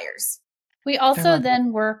inspires. We also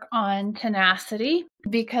then work on tenacity,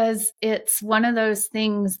 because it's one of those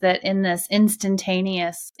things that in this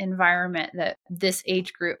instantaneous environment that this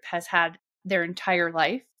age group has had their entire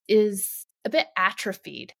life is a bit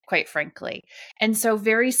atrophied, quite frankly. And so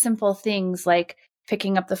very simple things like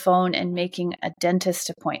picking up the phone and making a dentist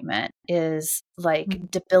appointment is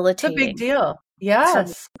debilitating. It's a big deal.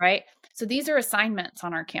 Yes. Right. So these are assignments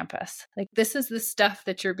on our campus. This is the stuff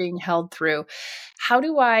that you're being held through. How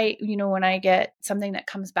do I, when I get something that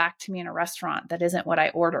comes back to me in a restaurant that isn't what I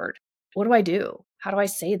ordered, what do I do? How do I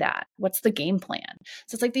say that? What's the game plan?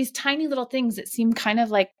 So it's these tiny little things that seem kind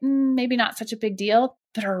of maybe not such a big deal,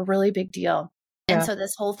 but are a really big deal. And so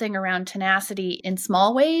this whole thing around tenacity in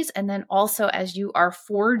small ways, and then also as you are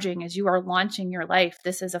forging, as you are launching your life,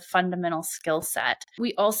 this is a fundamental skill set.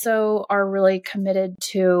 We also are really committed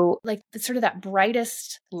to sort of that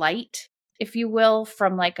brightest light, if you will,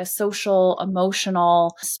 from a social,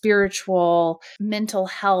 emotional, spiritual, mental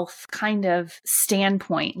health kind of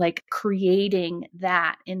standpoint, creating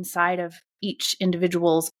that inside of each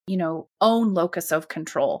individual's, own locus of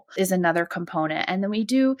control is another component. And then we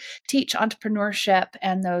do teach entrepreneurship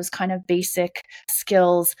and those kind of basic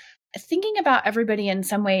skills, thinking about everybody in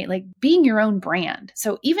some way, being your own brand.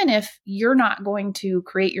 So even if you're not going to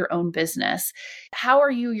create your own business, how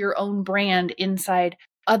are you your own brand inside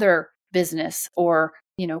other business or,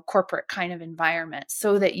 corporate kind of environment,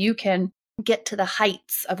 so that you can get to the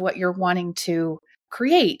heights of what you're wanting to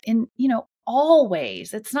create in, all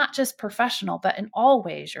ways. It's not just professional, but in all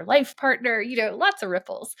ways, your life partner, lots of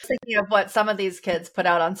ripples. Thinking of what some of these kids put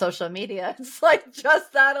out on social media, it's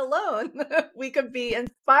just that alone. We could be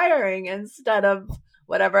inspiring instead of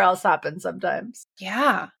whatever else happens sometimes.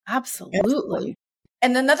 Yeah, absolutely.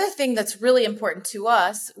 And another thing that's really important to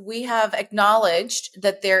us, we have acknowledged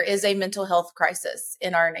that there is a mental health crisis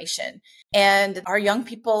in our nation, and our young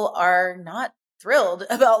people are not thrilled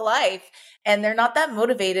about life, and they're not that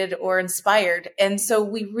motivated or inspired. And so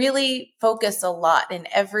we really focus a lot in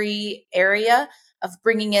every area of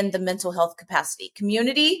bringing in the mental health capacity.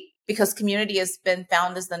 Community, because community has been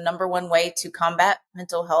found as the number one way to combat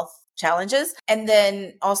mental health challenges. And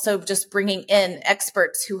then also just bringing in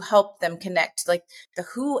experts who help them connect, like the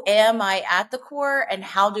who am I at the core and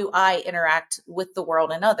how do I interact with the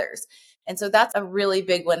world and others. And so that's a really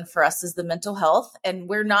big one for us, is the mental health. And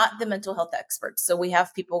we're not the mental health experts. So we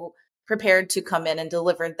have people prepared to come in and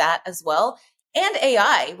deliver that as well. And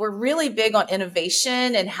AI, we're really big on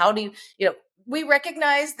innovation and how do we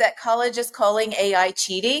recognize that college is calling AI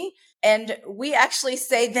cheating. And we actually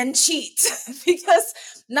say then cheat because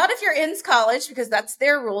not if you're in college, because that's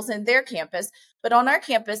their rules in their campus, but on our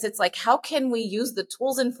campus, it's like, how can we use the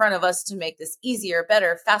tools in front of us to make this easier,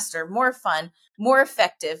 better, faster, more fun, more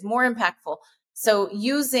effective, more impactful? So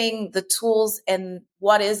using the tools and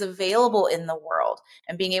what is available in the world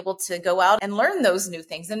and being able to go out and learn those new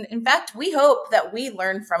things. And in fact, we hope that we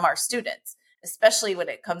learn from our students, especially when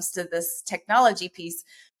it comes to this technology piece,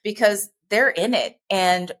 because they're in it.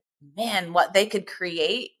 And man, what they could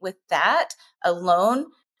create with that alone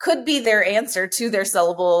could be their answer to their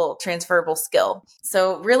sellable, transferable skill.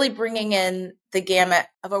 So really bringing in the gamut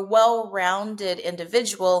of a well-rounded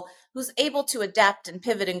individual who's able to adapt and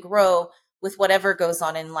pivot and grow with whatever goes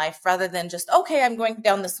on in life, rather than just, okay, I'm going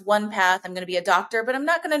down this one path. I'm going to be a doctor, but I'm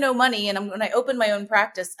not going to know money. And when I open my own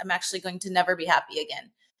practice, I'm actually going to never be happy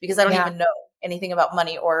again because I don't even know anything about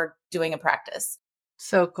money or doing a practice.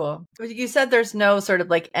 So cool. You said there's no sort of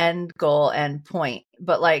like end goal, end point,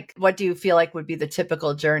 but like, what do you feel like would be the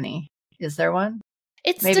typical journey? Is there one?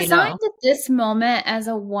 It's maybe designed at this moment as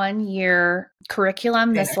a 1-year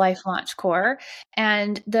curriculum, this LifeLaunch Core.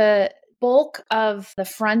 And the bulk of the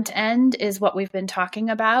front end is what we've been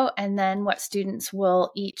talking about. And then what students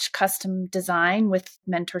will each custom design with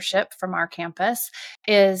mentorship from our campus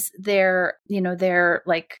is they're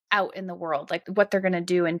like out in the world, like what they're going to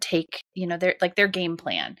do and take, their game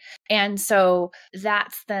plan. And so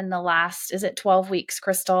that's then the last, is it 12 weeks,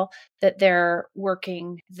 Crystal, that they're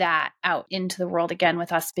working that out into the world again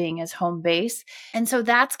with us being as home base. And so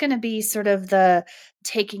that's going to be sort of the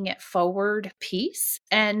taking it forward piece.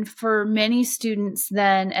 And for many students,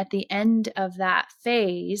 then at the end of that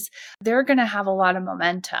phase, they're going to have a lot of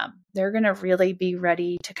momentum. They're going to really be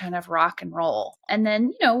ready to kind of rock and roll. And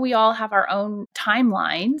then, we all have our own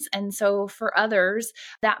timelines. And so for others,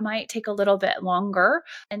 that might take a little bit longer.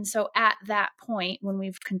 And so at that point, when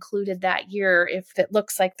we've concluded that year, if it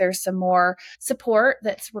looks like there's some more support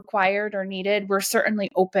that's required or needed, we're certainly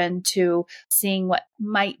open to seeing what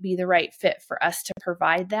might be the right fit for us to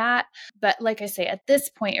provide that. But like I say, at this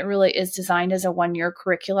point, it really is designed as a 1-year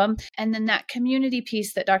curriculum. And then that community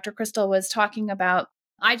piece that Dr. Crystal was talking about,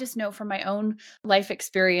 I just know from my own life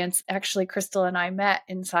experience, actually, Crystal and I met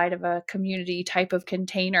inside of a community type of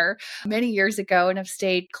container many years ago and have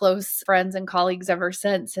stayed close friends and colleagues ever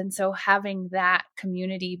since. And so having that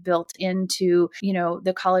community built into,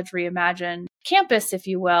 the College Reimagined campus, if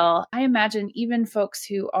you will, I imagine even folks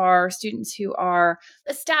who are students who are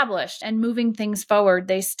established and moving things forward,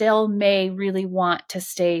 they still may really want to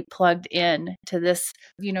stay plugged in to this,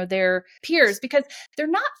 their peers, because they're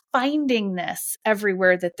not finding this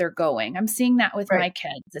everywhere that they're going. I'm seeing that with my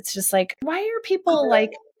kids. It's just like, why are people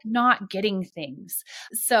like not getting things?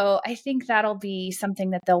 So I think that'll be something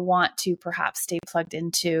that they'll want to perhaps stay plugged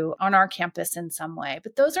into on our campus in some way.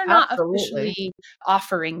 But those are not officially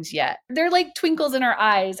offerings yet. They're like twinkles in our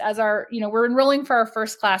eyes as we're enrolling for our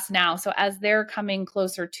first class now. So as they're coming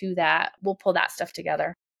closer to that, we'll pull that stuff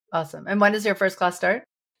together. Awesome. And when does your first class start?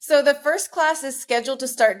 So the first class is scheduled to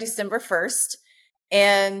start December 1st.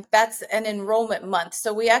 And that's an enrollment month.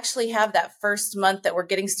 So we actually have that first month that we're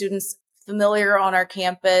getting students familiar on our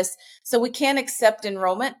campus. So we can accept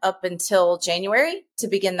enrollment up until January to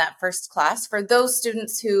begin that first class for those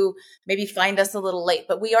students who maybe find us a little late.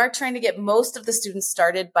 But we are trying to get most of the students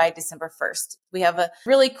started by December 1st. We have a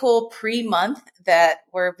really cool pre-month that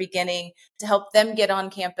we're beginning to help them get on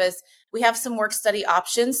campus. We have some work study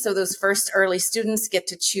options. So those first early students get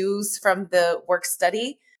to choose from the work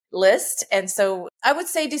study list. And so I would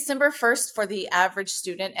say December 1st for the average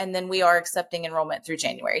student. And then we are accepting enrollment through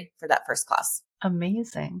January for that first class.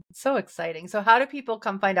 Amazing. So exciting. So how do people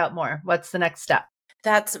come find out more? What's the next step?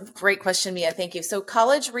 That's a great question, Mia. Thank you. So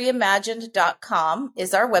collegereimagined.com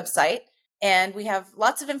is our website. And we have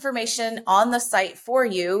lots of information on the site for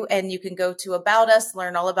you. And you can go to About Us,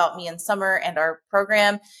 learn all about me and Summer and our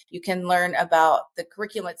program. You can learn about the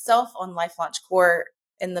curriculum itself on LifeLaunch Core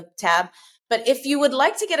in the tab. But if you would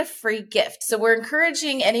like to get a free gift, so we're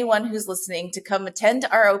encouraging anyone who's listening to come attend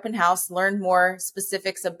our open house, learn more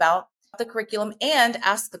specifics about the curriculum, and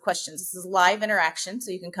ask the questions. This is live interaction,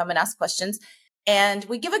 so you can come and ask questions. And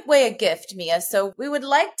we give away a gift, Mia. So we would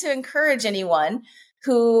like to encourage anyone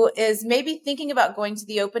who is maybe thinking about going to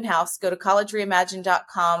the open house, go to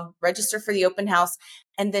collegereimagined.com, register for the open house,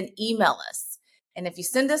 and then email us. And if you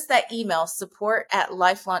send us that email,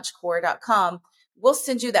 support@lifelaunchcore.com, we'll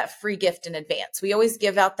send you that free gift in advance. We always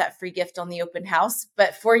give out that free gift on the open house,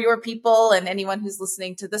 but for your people and anyone who's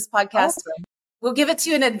listening to this podcast, we'll give it to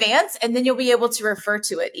you in advance, and then you'll be able to refer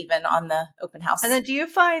to it even on the open house. And then do you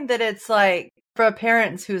find that it's like, for a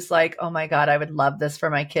parent who's like, oh my God, I would love this for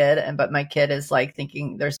my kid, but my kid is like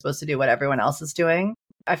thinking they're supposed to do what everyone else is doing?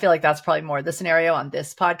 I feel like that's probably more the scenario on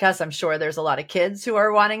this podcast. I'm sure there's a lot of kids who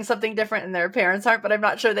are wanting something different and their parents aren't, but I'm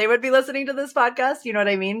not sure they would be listening to this podcast. You know what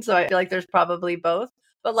I mean? So I feel like there's probably both.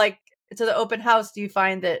 But like, to the open house, do you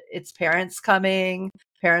find that it's parents coming?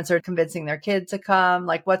 Parents are convincing their kid to come?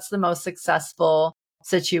 Like, what's the most successful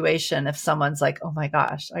situation if someone's like, oh my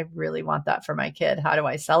gosh, I really want that for my kid? How do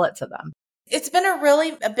I sell it to them? It's been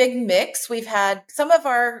a big mix. We've had some of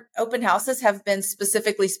our open houses have been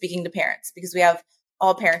specifically speaking to parents because we have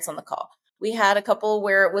all parents on the call. We had a couple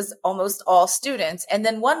where it was almost all students, and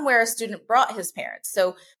then one where a student brought his parents.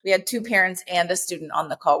 So we had 2 parents and a student on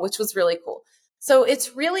the call, which was really cool. So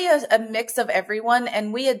it's really a mix of everyone,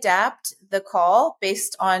 and we adapt the call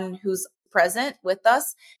based on who's present with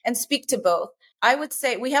us and speak to both. I would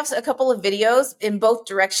say we have a couple of videos in both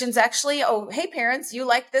directions, actually. Oh, hey, parents, you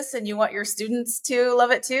like this and you want your students to love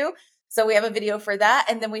it too. So we have a video for that.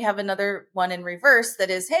 And then we have another one in reverse that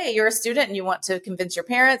is, hey, you're a student and you want to convince your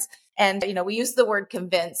parents. And, we use the word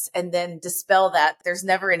convince and then dispel that. There's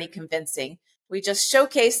never any convincing. We just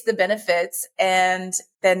showcase the benefits and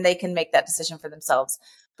then they can make that decision for themselves.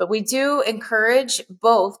 But we do encourage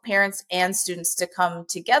both parents and students to come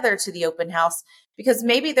together to the open house because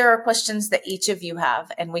maybe there are questions that each of you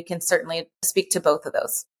have, and we can certainly speak to both of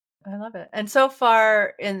those. I love it. And so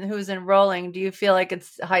far in who's enrolling, do you feel like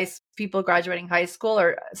it's people graduating high school,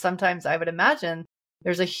 or sometimes I would imagine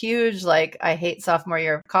there's a huge, I hate sophomore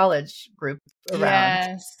year of college group around.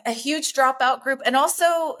 Yes. A huge dropout group. And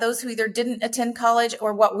also those who either didn't attend college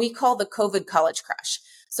or what we call the COVID college crash.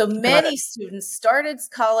 So many students started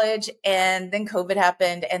college and then COVID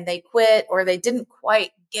happened and they quit, or they didn't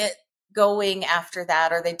quite get going after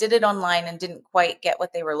that, or they did it online and didn't quite get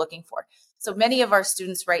what they were looking for. So many of our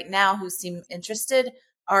students right now who seem interested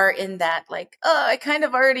are in that, I kind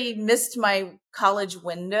of already missed my college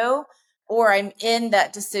window, or I'm in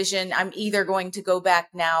that decision. I'm either going to go back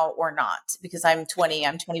now or not because I'm 20,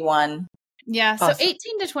 I'm 21. Yeah. So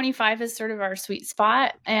 18 to 25 is sort of our sweet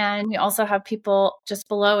spot. And we also have people just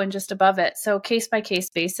below and just above it. So case by case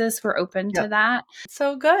basis, we're open to that.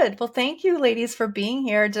 So good. Well, thank you, ladies, for being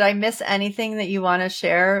here. Did I miss anything that you want to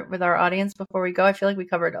share with our audience before we go? I feel like we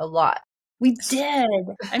covered a lot. We did.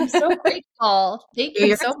 I'm so grateful. Thank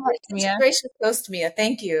you so much, Mia. Gracious host, Mia.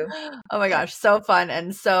 Thank you. Oh my gosh. So fun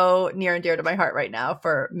and so near and dear to my heart right now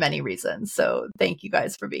for many reasons. So thank you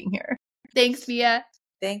guys for being here. Thanks, Mia.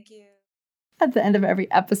 Thank you. At the end of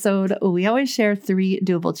every episode, we always share 3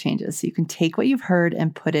 doable changes so you can take what you've heard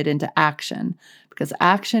and put it into action, because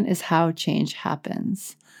action is how change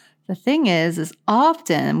happens. The thing is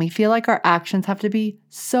often we feel like our actions have to be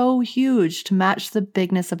so huge to match the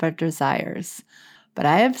bigness of our desires. But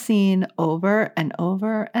I have seen over and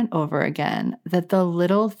over and over again that the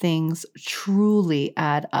little things truly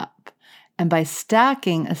add up. And by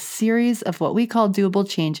stacking a series of what we call doable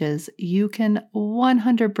changes, you can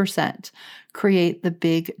 100% create the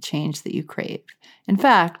big change that you crave. In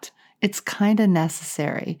fact, it's kind of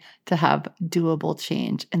necessary to have doable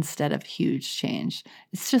change instead of huge change.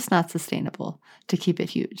 It's just not sustainable to keep it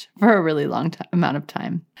huge for a really long amount of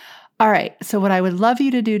time. All right, so what I would love you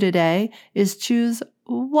to do today is choose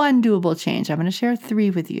one doable change. I'm going to share 3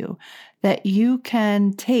 with you that you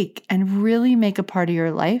can take and really make a part of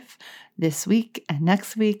your life this week and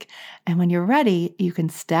next week. And when you're ready, you can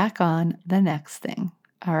stack on the next thing.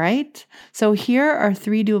 All right. So here are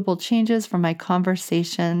 3 doable changes from my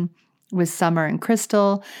conversation with Summer and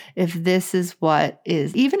Crystal. If this is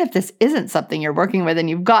even if this isn't something you're working with and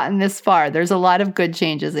you've gotten this far, there's a lot of good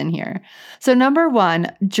changes in here. So number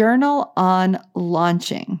 1, journal on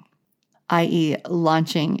launching, i.e.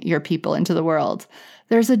 launching your people into the world.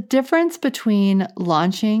 There's a difference between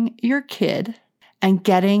launching your kid and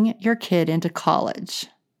getting your kid into college.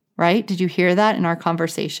 right? Did you hear that in our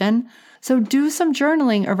conversation? So do some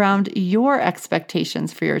journaling around your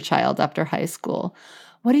expectations for your child after high school.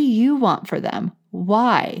 What do you want for them?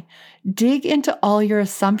 Why? Dig into all your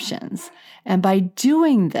assumptions. And by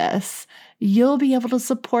doing this, you'll be able to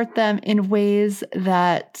support them in ways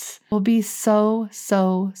that will be so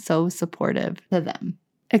supportive to them.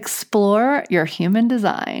 Explore your human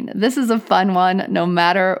design. This is a fun one, no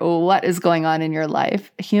matter what is going on in your life.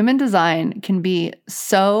 Human design can be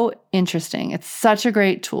so interesting. It's such a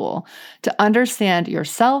great tool to understand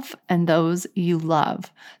yourself and those you love.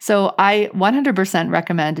 So I 100%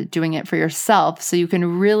 recommend doing it for yourself so you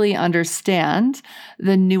can really understand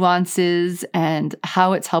the nuances and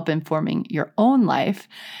how it's helped informing your own life.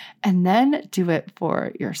 And then do it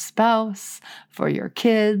for your spouse, for your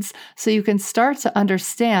kids, so you can start to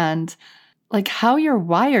understand like how you're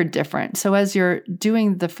wired different. So as you're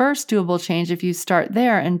doing the first doable change, if you start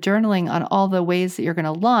there and journaling on all the ways that you're going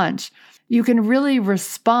to launch, you can really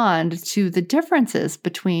respond to the differences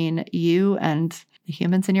between you and the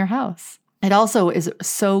humans in your house. It also is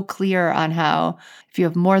so clear on how if you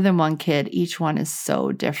have more than one kid, each one is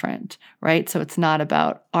so different, right? So it's not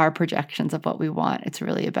about our projections of what we want. It's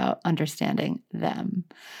really about understanding them.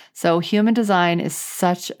 So human design is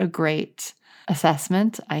such a great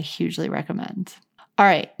assessment. I hugely recommend. All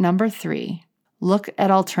right, number 3, look at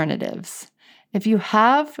alternatives. If you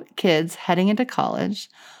have kids heading into college,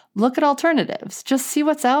 look at alternatives. Just see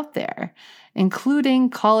what's out there, including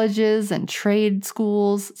colleges and trade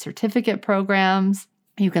schools, certificate programs.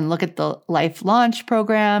 You can look at the LifeLaunch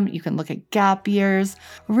program. You can look at gap years.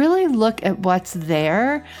 Really look at what's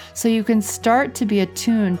there so you can start to be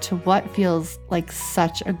attuned to what feels like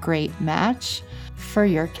such a great match for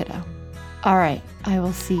your kiddo. All right, I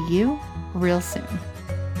will see you real soon.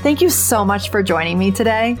 Thank you so much for joining me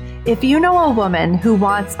today. If you know a woman who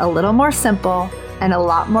wants a little more simple and a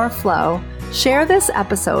lot more flow, share this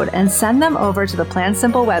episode and send them over to the Plan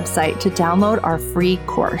Simple website to download our free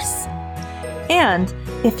course. And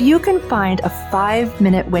if you can find a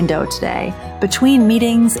 5-minute window today between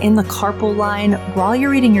meetings in the carpool line while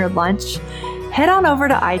you're eating your lunch, head on over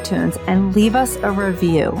to iTunes and leave us a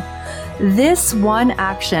review. This one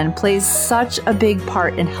action plays such a big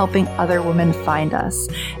part in helping other women find us.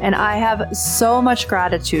 And I have so much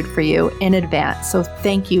gratitude for you in advance. So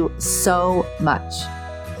thank you so much.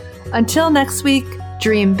 Until next week,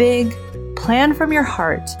 dream big, plan from your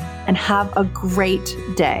heart, and have a great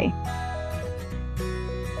day.